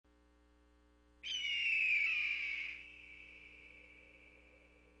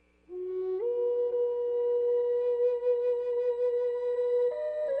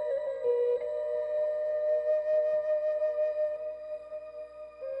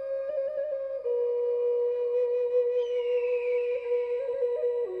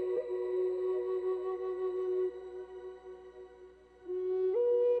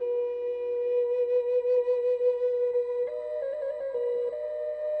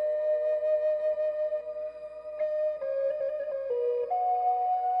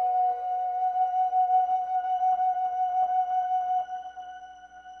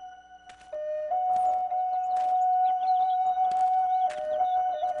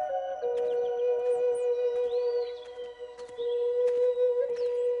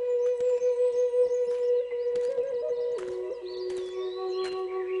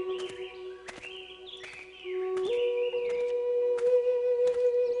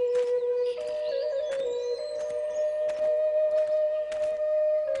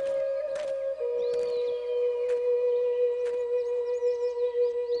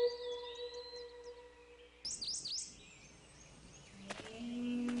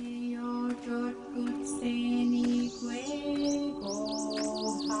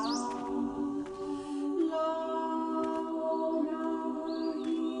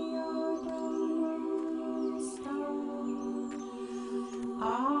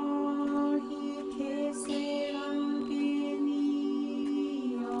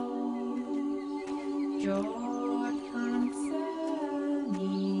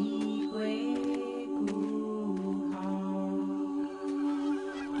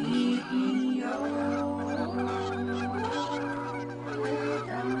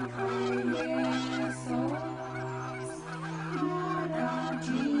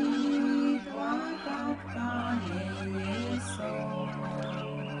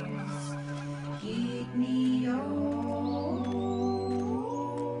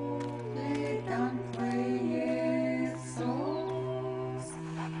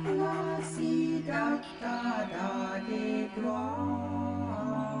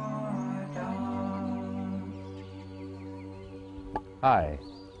Hi,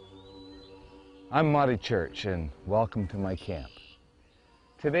 I'm Marty Church and welcome to my camp.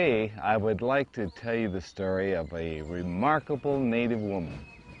 Today I would like to tell you the story of a remarkable Native woman.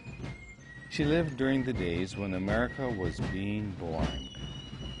 She lived during the days when America was being born.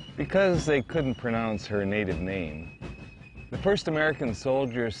 Because they couldn't pronounce her native name, the first American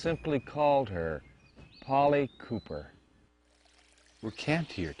soldiers simply called her Polly Cooper. We're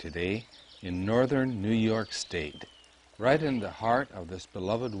camped here today in northern New York State, right in the heart of this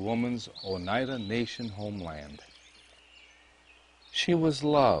beloved woman's Oneida Nation homeland. She was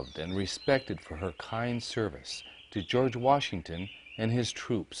loved and respected for her kind service to George Washington and his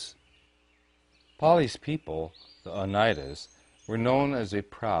troops. Polly's people, the Oneidas, were known as a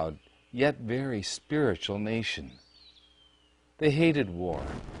proud yet very spiritual nation. They hated war,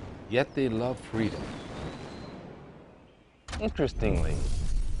 yet they loved freedom. Interestingly,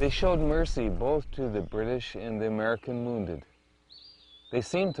 they showed mercy both to the British and the American wounded. They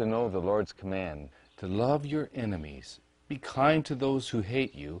seemed to know the Lord's command to love your enemies, be kind to those who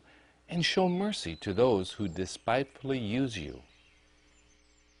hate you, and show mercy to those who despitefully use you.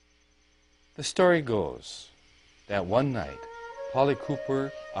 The story goes that one night, Polly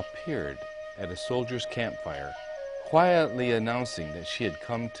Cooper appeared at a soldier's campfire, quietly announcing that she had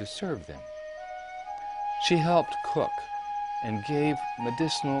come to serve them. She helped cook and gave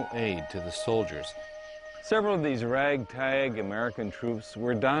medicinal aid to the soldiers. Several of these ragtag American troops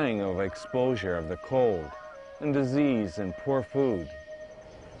were dying of exposure of the cold and disease and poor food.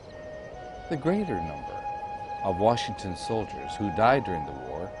 The greater number of Washington's soldiers who died during the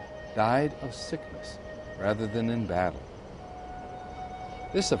war died of sickness rather than in battle.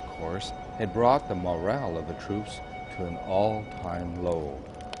 This, of course, had brought the morale of the troops to an all-time low.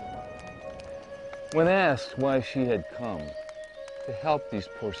 When asked why she had come to help these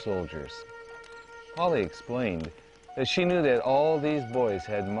poor soldiers, Polly explained that she knew that all these boys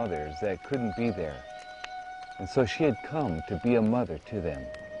had mothers that couldn't be there, and so she had come to be a mother to them.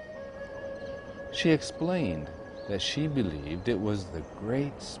 She explained that she believed it was the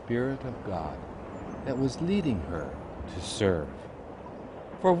great Spirit of God that was leading her to serve.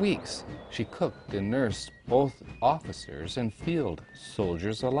 For weeks, she cooked and nursed both officers and field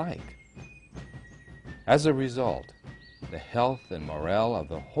soldiers alike. As a result, the health and morale of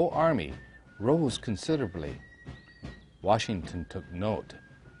the whole army rose considerably. Washington took note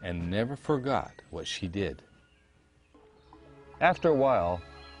and never forgot what she did. After a while,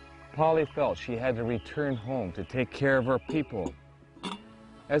 Polly felt she had to return home to take care of her people.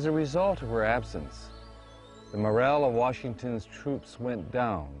 As a result of her absence, the morale of Washington's troops went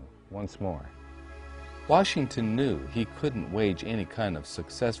down once more. Washington knew he couldn't wage any kind of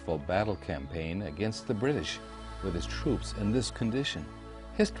successful battle campaign against the British with his troops in this condition.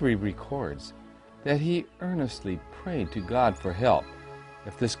 History records that he earnestly prayed to God for help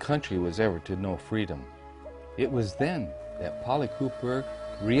if this country was ever to know freedom. It was then that Polly Cooper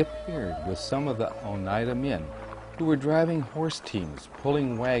reappeared with some of the Oneida men who were driving horse teams,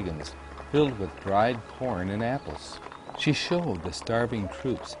 pulling wagons filled with dried corn and apples. She showed the starving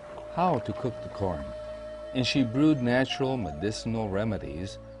troops how to cook the corn, and she brewed natural medicinal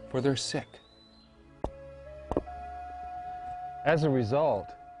remedies for their sick. As a result,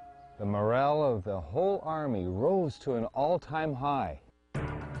 the morale of the whole army rose to an all-time high.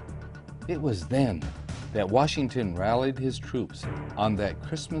 It was then that Washington rallied his troops on that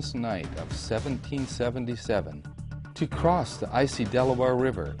Christmas night of 1777 to cross the icy Delaware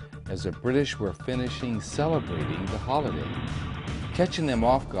River as the British were finishing celebrating the holiday. Catching them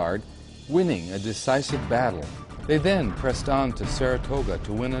off guard, winning a decisive battle, they then pressed on to Saratoga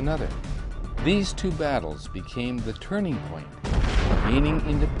to win another. These two battles became the turning point, gaining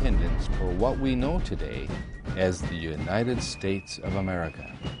independence for what we know today as the United States of America.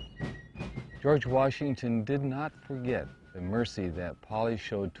 George Washington did not forget the mercy that Polly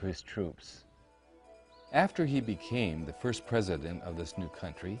showed to his troops. After he became the first president of this new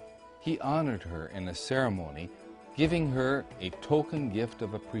country, he honored her in a ceremony, giving her a token gift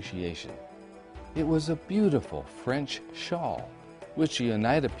of appreciation. It was a beautiful French shawl, which the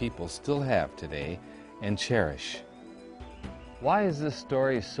Oneida people still have today and cherish. Why is this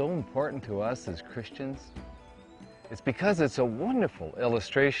story so important to us as Christians? It's because it's a wonderful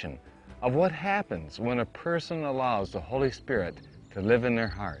illustration of what happens when a person allows the Holy Spirit to live in their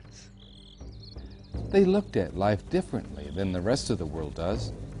hearts. They looked at life differently than the rest of the world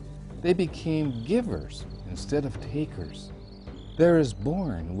does. They became givers instead of takers. There is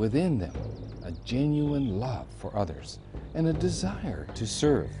born within them a genuine love for others and a desire to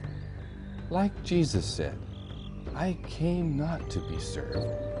serve. Like Jesus said, "I came not to be served,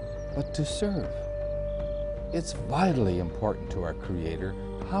 but to serve." It's vitally important to our Creator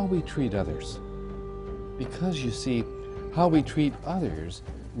how we treat others. Because you see, how we treat others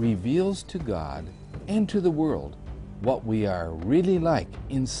reveals to God and to the world what we are really like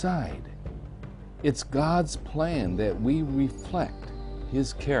inside. It's God's plan that we reflect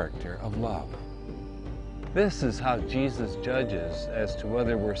His character of love. This is how Jesus judges as to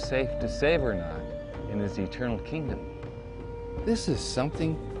whether we're safe to save or not in His eternal kingdom. This is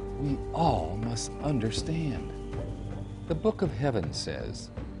something we all must understand. The Book of Heaven says,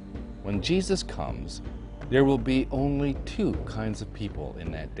 when Jesus comes, there will be only two kinds of people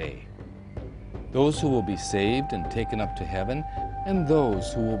in that day. Those who will be saved and taken up to heaven, and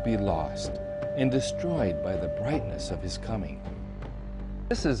those who will be lost and destroyed by the brightness of His coming.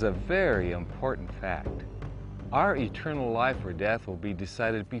 This is a very important fact. Our eternal life or death will be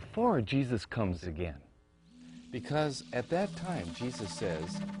decided before Jesus comes again. Because at that time, Jesus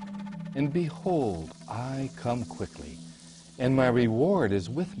says, "And behold, I come quickly, and my reward is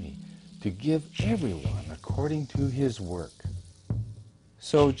with me, to give everyone according to his work."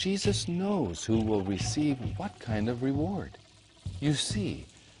 So Jesus knows who will receive what kind of reward. You see,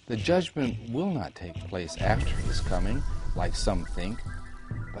 the judgment will not take place after His coming, like some think,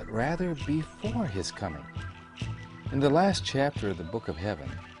 but rather before His coming. In the last chapter of the Book of Heaven,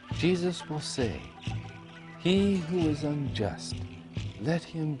 Jesus will say, "He who is unjust, let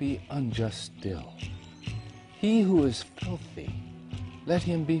him be unjust still. He who is filthy, let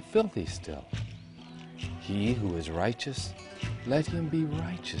him be filthy still. He who is righteous, let him be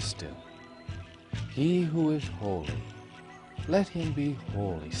righteous still. He who is holy, let him be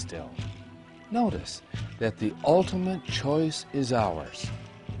holy still." Notice that the ultimate choice is ours,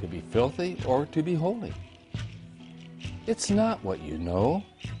 to be filthy or to be holy. It's not what you know,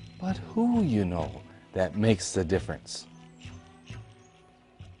 but who you know that makes the difference.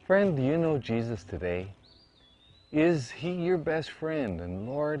 Friend, do you know Jesus today? Is He your best friend and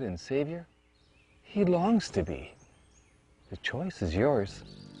Lord and Savior? He longs to be. The choice is yours.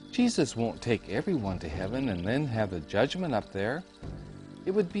 Jesus won't take everyone to heaven and then have the judgment up there.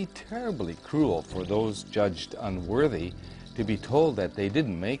 It would be terribly cruel for those judged unworthy to be told that they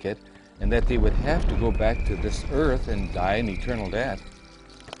didn't make it and that they would have to go back to this earth and die an eternal death.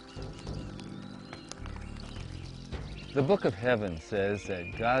 The Book of Heaven says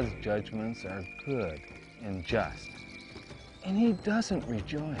that God's judgments are good and just, and He doesn't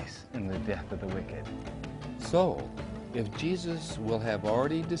rejoice in the death of the wicked. So, if Jesus will have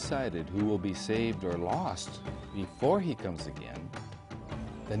already decided who will be saved or lost before He comes again,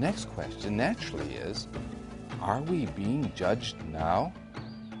 the next question naturally is, are we being judged now?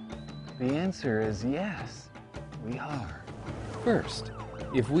 The answer is yes, we are. First,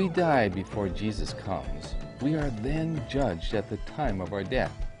 if we die before Jesus comes, we are then judged at the time of our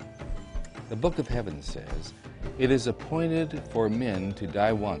death. The Book of Heaven says, "It is appointed for men to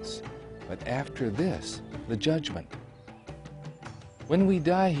die once, but after this, the judgment." When we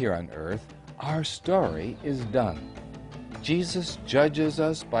die here on earth, our story is done. Jesus judges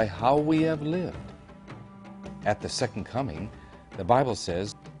us by how we have lived. At the second coming, the Bible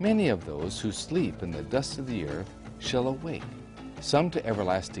says, "Many of those who sleep in the dust of the earth shall awake, some to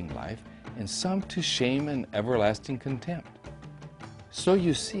everlasting life, and some to shame and everlasting contempt." So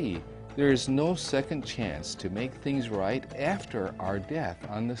you see, there is no second chance to make things right after our death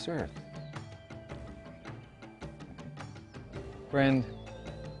on this earth. Friend,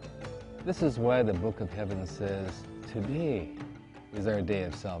 this is why the Book of Heaven says, today is our day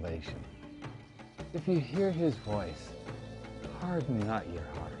of salvation. If you hear His voice, harden not your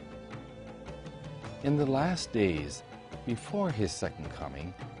heart. In the last days, before His second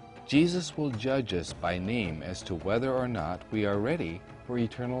coming, Jesus will judge us by name as to whether or not we are ready for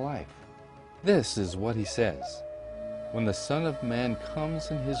eternal life. This is what He says, "When the Son of Man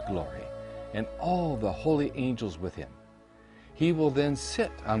comes in His glory, and all the holy angels with Him, He will then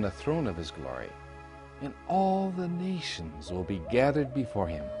sit on the throne of His glory, and all the nations will be gathered before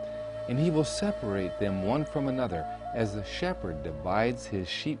Him, and He will separate them one from another, as the shepherd divides his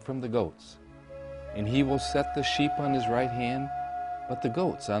sheep from the goats. And He will set the sheep on His right hand, but the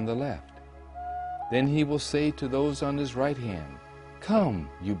goats on the left. Then He will say to those on His right hand, 'Come,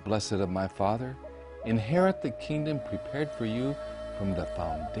 you blessed of my Father, inherit the kingdom prepared for you from the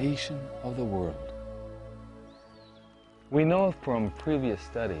foundation of the world.'" We know from previous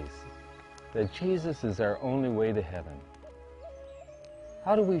studies that Jesus is our only way to heaven.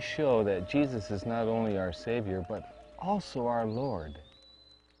 How do we show that Jesus is not only our Savior, but also our Lord?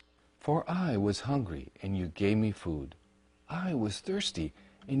 "For I was hungry, and you gave me food. I was thirsty,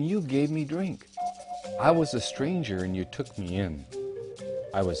 and you gave me drink. I was a stranger, and you took me in.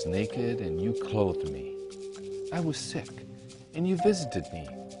 I was naked, and you clothed me. I was sick, and you visited me.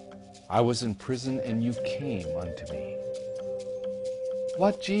 I was in prison, and you came unto me.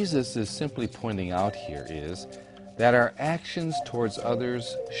 What Jesus is simply pointing out here is that our actions towards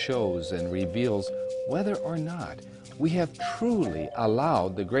others shows and reveals whether or not we have truly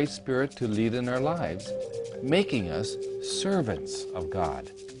allowed the Great Spirit to lead in our lives, making us servants of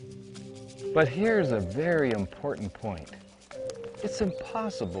God. But here's a very important point. It's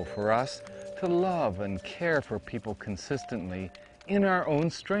impossible for us to love and care for people consistently in our own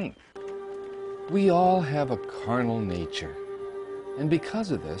strength. We all have a carnal nature, and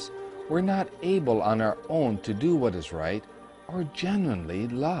because of this, we're not able on our own to do what is right or genuinely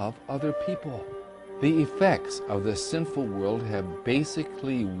love other people. The effects of the sinful world have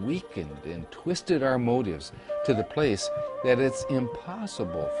basically weakened and twisted our motives to the place that it's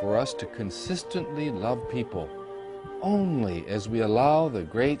impossible for us to consistently love people. Only as we allow the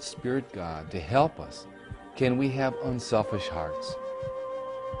Great Spirit God to help us can we have unselfish hearts.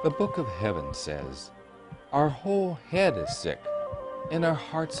 The Book of Heaven says, "Our whole head is sick, and our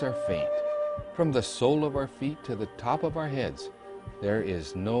hearts are faint. From the sole of our feet to the top of our heads, there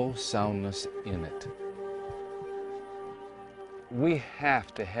is no soundness in it." We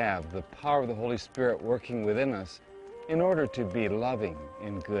have to have the power of the Holy Spirit working within us in order to be loving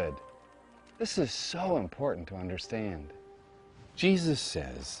and good. This is so important to understand. Jesus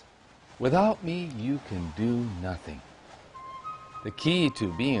says, "Without me you can do nothing." The key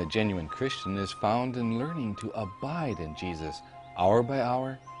to being a genuine Christian is found in learning to abide in Jesus hour by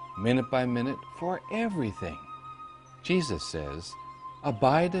hour, minute by minute, for everything. Jesus says,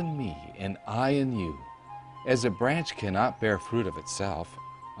 "Abide in me, and I in you. As a branch cannot bear fruit of itself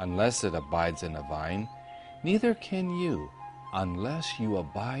unless it abides in a vine, neither can you unless you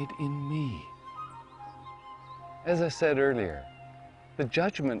abide in me." As I said earlier, the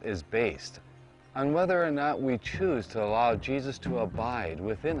judgment is based on whether or not we choose to allow Jesus to abide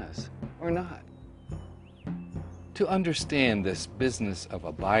within us or not. To understand this business of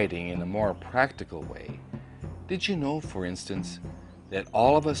abiding in a more practical way, did you know, for instance, that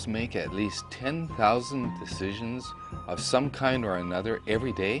all of us make at least 10,000 decisions of some kind or another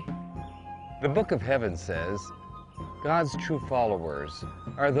every day? The Book of Heaven says, God's true followers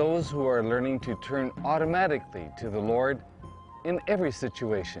are those who are learning to turn automatically to the Lord in every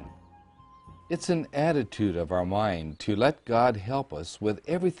situation. It's an attitude of our mind to let God help us with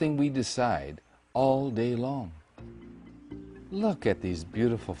everything we decide all day long. Look at these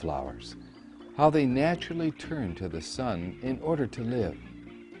beautiful flowers, how they naturally turn to the sun in order to live.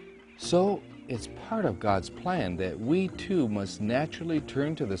 So it's part of God's plan that we too must naturally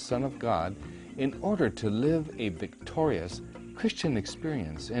turn to the Son of God in order to live a victorious Christian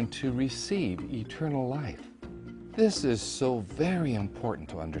experience and to receive eternal life. This is so very important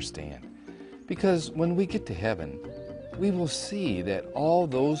to understand, because when we get to heaven, we will see that all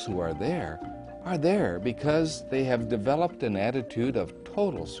those who are there because they have developed an attitude of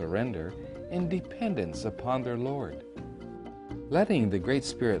total surrender and dependence upon their Lord. Letting the Great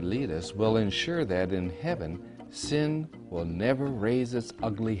Spirit lead us will ensure that in heaven, sin will never raise its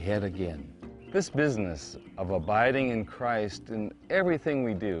ugly head again. This business of abiding in Christ in everything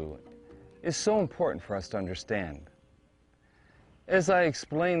we do is so important for us to understand. As I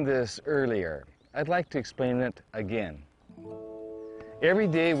explained this earlier, I'd like to explain it again. Every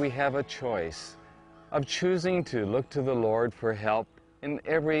day we have a choice of choosing to look to the Lord for help in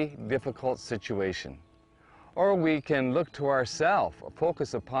every difficult situation. Or we can look to ourselves,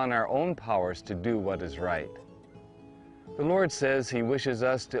 focus upon our own powers to do what is right. The Lord says He wishes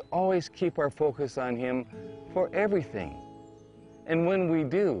us to always keep our focus on Him for everything. And when we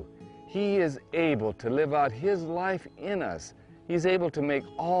do, He is able to live out His life in us. He's able to make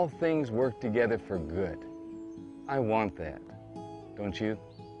all things work together for good. I want that, don't you?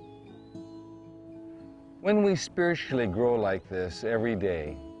 When we spiritually grow like this every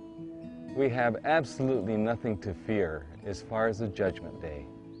day, we have absolutely nothing to fear as far as the judgment day.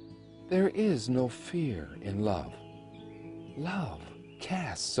 There is no fear in love. Love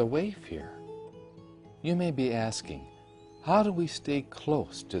casts away fear. You may be asking, how do we stay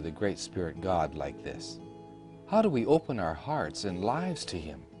close to the Great Spirit God like this? How do we open our hearts and lives to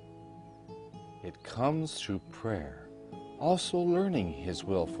Him? It comes through prayer, also learning His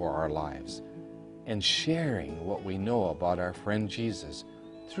will for our lives, and sharing what we know about our friend Jesus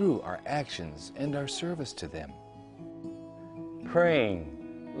through our actions and our service to them.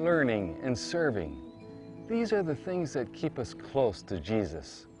 Praying, learning, and serving, these are the things that keep us close to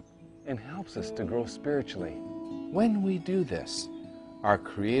Jesus and helps us to grow spiritually. When we do this, our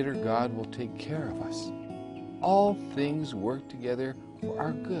Creator God will take care of us. All things work together for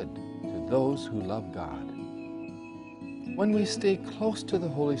our good to those who love God. When we stay close to the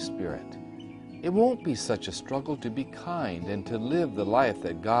Holy Spirit, it won't be such a struggle to be kind and to live the life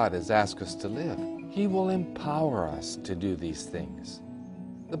that God has asked us to live. He will empower us to do these things.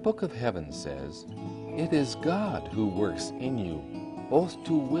 The Book of Heaven says, "It is God who works in you, both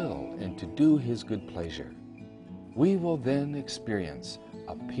to will and to do His good pleasure." We will then experience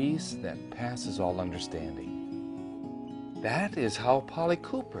a peace that passes all understanding. That is how Polly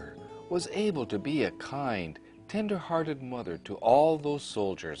Cooper was able to be a kind, tender-hearted mother to all those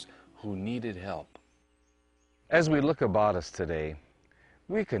soldiers who needed help. As we look about us today,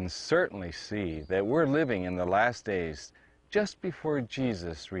 we can certainly see that we're living in the last days just before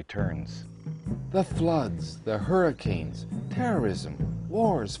Jesus returns. The floods, the hurricanes, terrorism,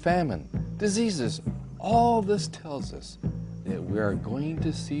 wars, famine, diseases, all this tells us that we are going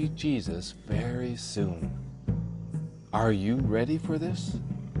to see Jesus very soon. Are you ready for this?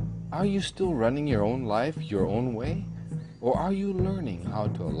 Are you still running your own life your own way? Or are you learning how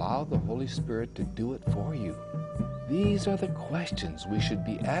to allow the Holy Spirit to do it for you? These are the questions we should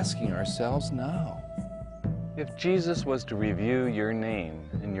be asking ourselves now. If Jesus was to review your name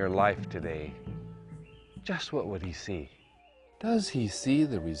and your life today, just what would He see? Does He see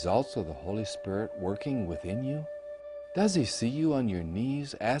the results of the Holy Spirit working within you? Does He see you on your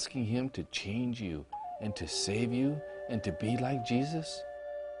knees asking Him to change you and to save you and to be like Jesus?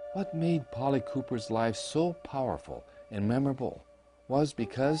 What made Polly Cooper's life so powerful and memorable was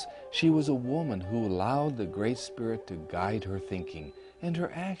because she was a woman who allowed the Great Spirit to guide her thinking and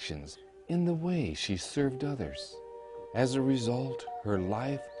her actions in the way she served others. As a result, her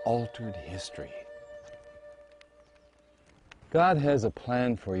life altered history. God has a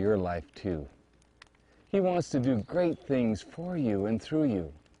plan for your life too. He wants to do great things for you and through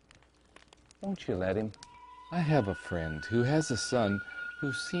you. Won't you let Him? I have a friend who has a son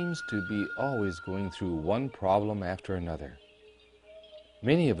who seems to be always going through one problem after another.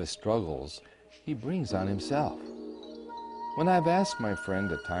 Many of his struggles he brings on himself. When I've asked my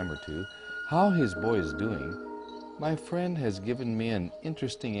friend a time or two how his boy is doing, my friend has given me an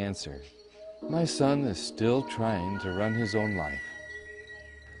interesting answer. My son is still trying to run his own life.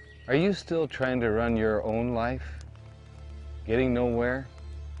 Are you still trying to run your own life? Getting nowhere?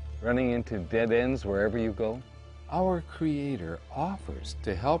 Running into dead ends wherever you go? Our Creator offers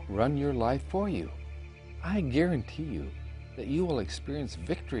to help run your life for you. I guarantee you that you will experience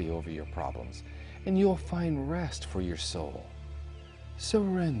victory over your problems and you'll find rest for your soul.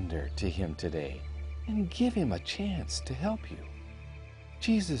 Surrender to Him today and give Him a chance to help you.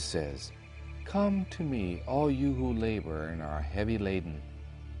 Jesus says, "Come to me, all you who labor and are heavy laden,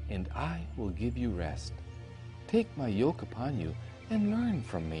 and I will give you rest. Take my yoke upon you and learn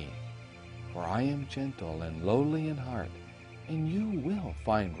from me, for I am gentle and lowly in heart, and you will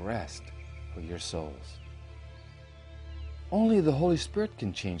find rest for your souls." Only the Holy Spirit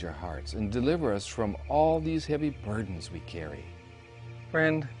can change our hearts and deliver us from all these heavy burdens we carry.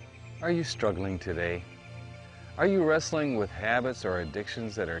 Friend, are you struggling today? Are you wrestling with habits or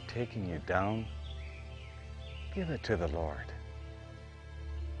addictions that are taking you down? Give it to the Lord.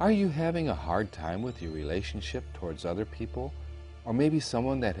 Are you having a hard time with your relationship towards other people, or maybe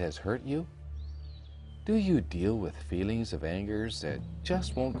someone that has hurt you? Do you deal with feelings of anger that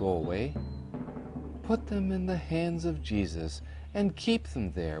just won't go away? Put them in the hands of Jesus and keep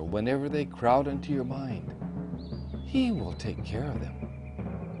them there whenever they crowd into your mind. He will take care of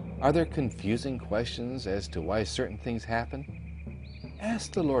them. Are there confusing questions as to why certain things happen?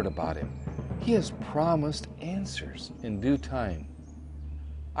 Ask the Lord about Him. He has promised answers in due time.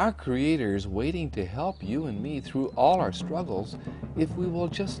 Our Creator is waiting to help you and me through all our struggles if we will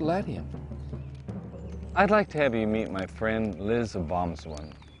just let Him. I'd like to have you meet my friend Liz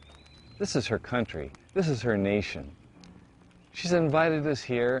Obamsawin. This is her country. This is her nation. She's invited us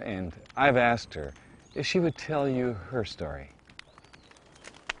here, and I've asked her if she would tell you her story.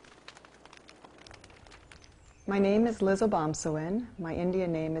 My name is Liz Obamsawin. My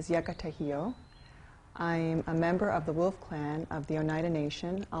Indian name is Yekatahio. I'm a member of the Wolf Clan of the Oneida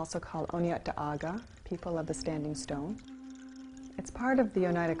Nation, also called Oniat-Da'aga, people of the Standing Stone. It's part of the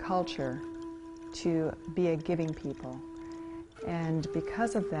Oneida culture to be a giving people. And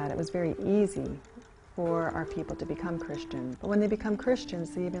because of that, it was very easy for our people to become Christian. But when they become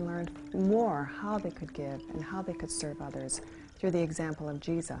Christians, they even learned more how they could give and how they could serve others through the example of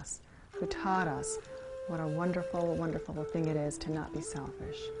Jesus, who taught us what a wonderful, wonderful thing it is to not be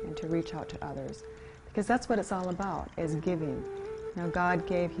selfish and to reach out to others. Because that's what it's all about, is giving. You know, God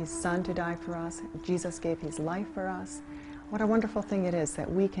gave His Son to die for us. Jesus gave His life for us. What a wonderful thing it is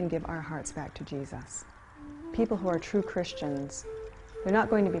that we can give our hearts back to Jesus. People who are true Christians They're not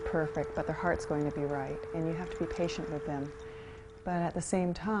going to be perfect, but their heart's going to be right, and you have to be patient with them. But at the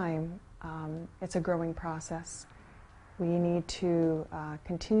same time, it's a growing process. We need to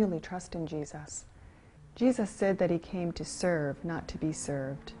continually trust in Jesus. Jesus said that he came to serve, not to be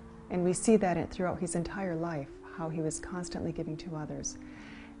served. And we see that throughout his entire life, how he was constantly giving to others.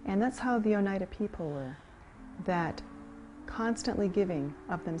 And that's how the Oneida people were, that constantly giving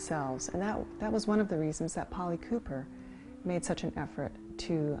of themselves. And that was one of the reasons that Polly Cooper made such an effort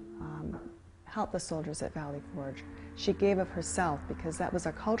to help the soldiers at Valley Forge. She gave of herself because that was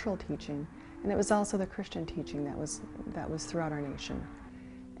a cultural teaching, and it was also the Christian teaching that was throughout our nation.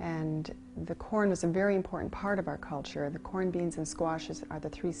 And the corn was a very important part of our culture. The corn, beans, and squashes are the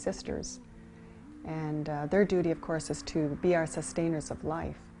three sisters. And their duty, of course, is to be our sustainers of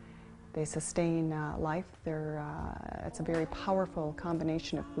life. They sustain life. It's a very powerful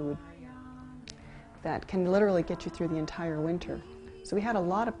combination of food that can literally get you through the entire winter. So we had a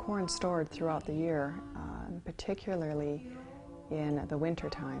lot of corn stored throughout the year, particularly in the winter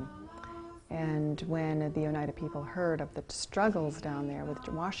time. And when the Oneida people heard of the struggles down there with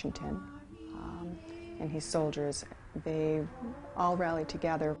Washington and his soldiers, they all rallied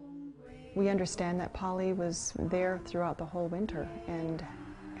together. We understand that Polly was there throughout the whole winter and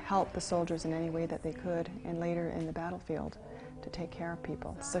helped the soldiers in any way that they could, and later in the battlefield to take care of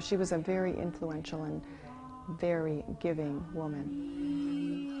people. So she was a very influential and very giving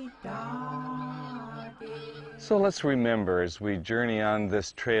woman. So let's remember as we journey on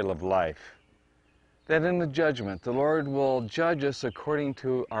this trail of life that in the judgment, the Lord will judge us according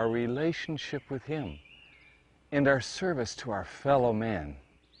to our relationship with him and our service to our fellow man.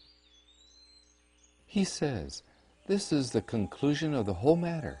 He says, this is the conclusion of the whole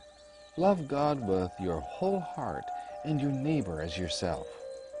matter. Love God with your whole heart and your neighbor as yourself.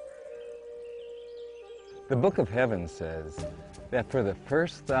 The Book of Heaven says that for the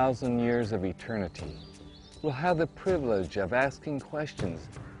first 1,000 years of eternity, we'll have the privilege of asking questions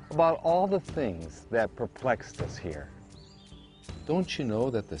about all the things that perplexed us here. Don't you know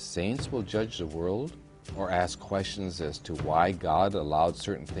that the saints will judge the world or ask questions as to why God allowed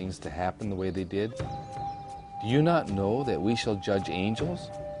certain things to happen the way they did? Do you not know that we shall judge angels?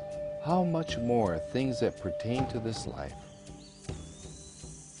 How much more things that pertain to this life?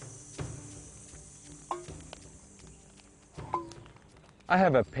 I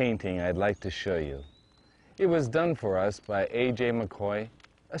have a painting I'd like to show you. It was done for us by A.J. McCoy,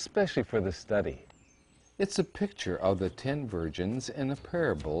 especially for the study. It's a picture of the 10 virgins in a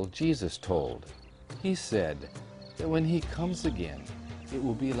parable Jesus told. He said that when he comes again, it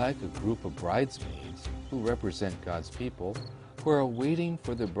will be like a group of bridesmaids who represent God's people who are waiting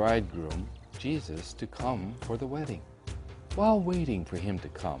for the bridegroom, Jesus, to come for the wedding. While waiting for him to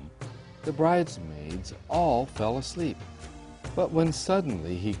come, the bridesmaids all fell asleep. But when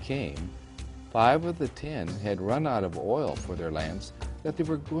suddenly he came, 5 of the 10 had run out of oil for their lamps that they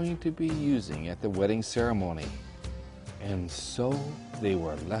were going to be using at the wedding ceremony. And so they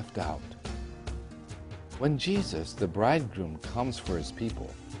were left out. When Jesus, the bridegroom, comes for his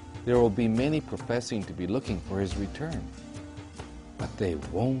people, there will be many professing to be looking for his return, but they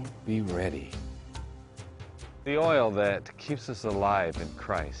won't be ready. The oil that keeps us alive in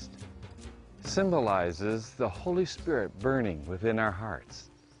Christ symbolizes the Holy Spirit burning within our hearts.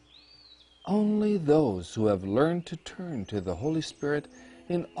 Only those who have learned to turn to the Holy Spirit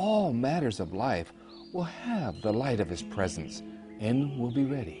in all matters of life will have the light of his presence and will be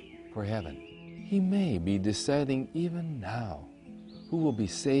ready for heaven. He may be deciding even now who will be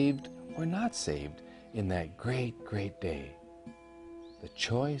saved or not saved in that great, great day. The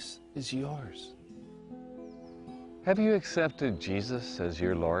choice is yours. Have you accepted Jesus as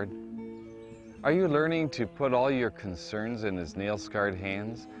your Lord? Are you learning to put all your concerns in his nail-scarred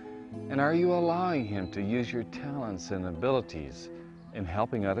hands? And are you allowing him to use your talents and abilities in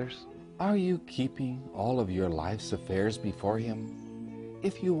helping others? Are you keeping all of your life's affairs before him?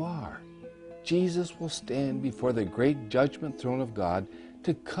 If you are, Jesus will stand before the great judgment throne of God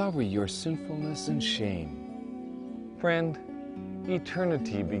to cover your sinfulness and shame. Friend,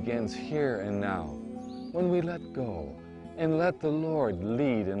 eternity begins here and now when we let go and let the Lord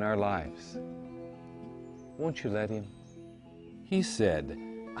lead in our lives. Won't you let him? He said,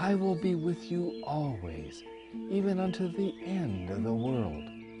 I will be with you always, even unto the end of the world.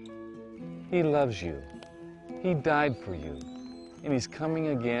 He loves you. He died for you, and he's coming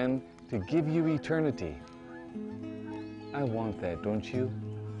again to give you eternity. I want that, don't you?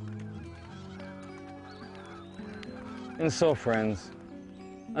 And so, friends,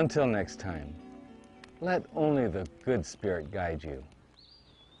 until next time, let only the good Spirit guide you.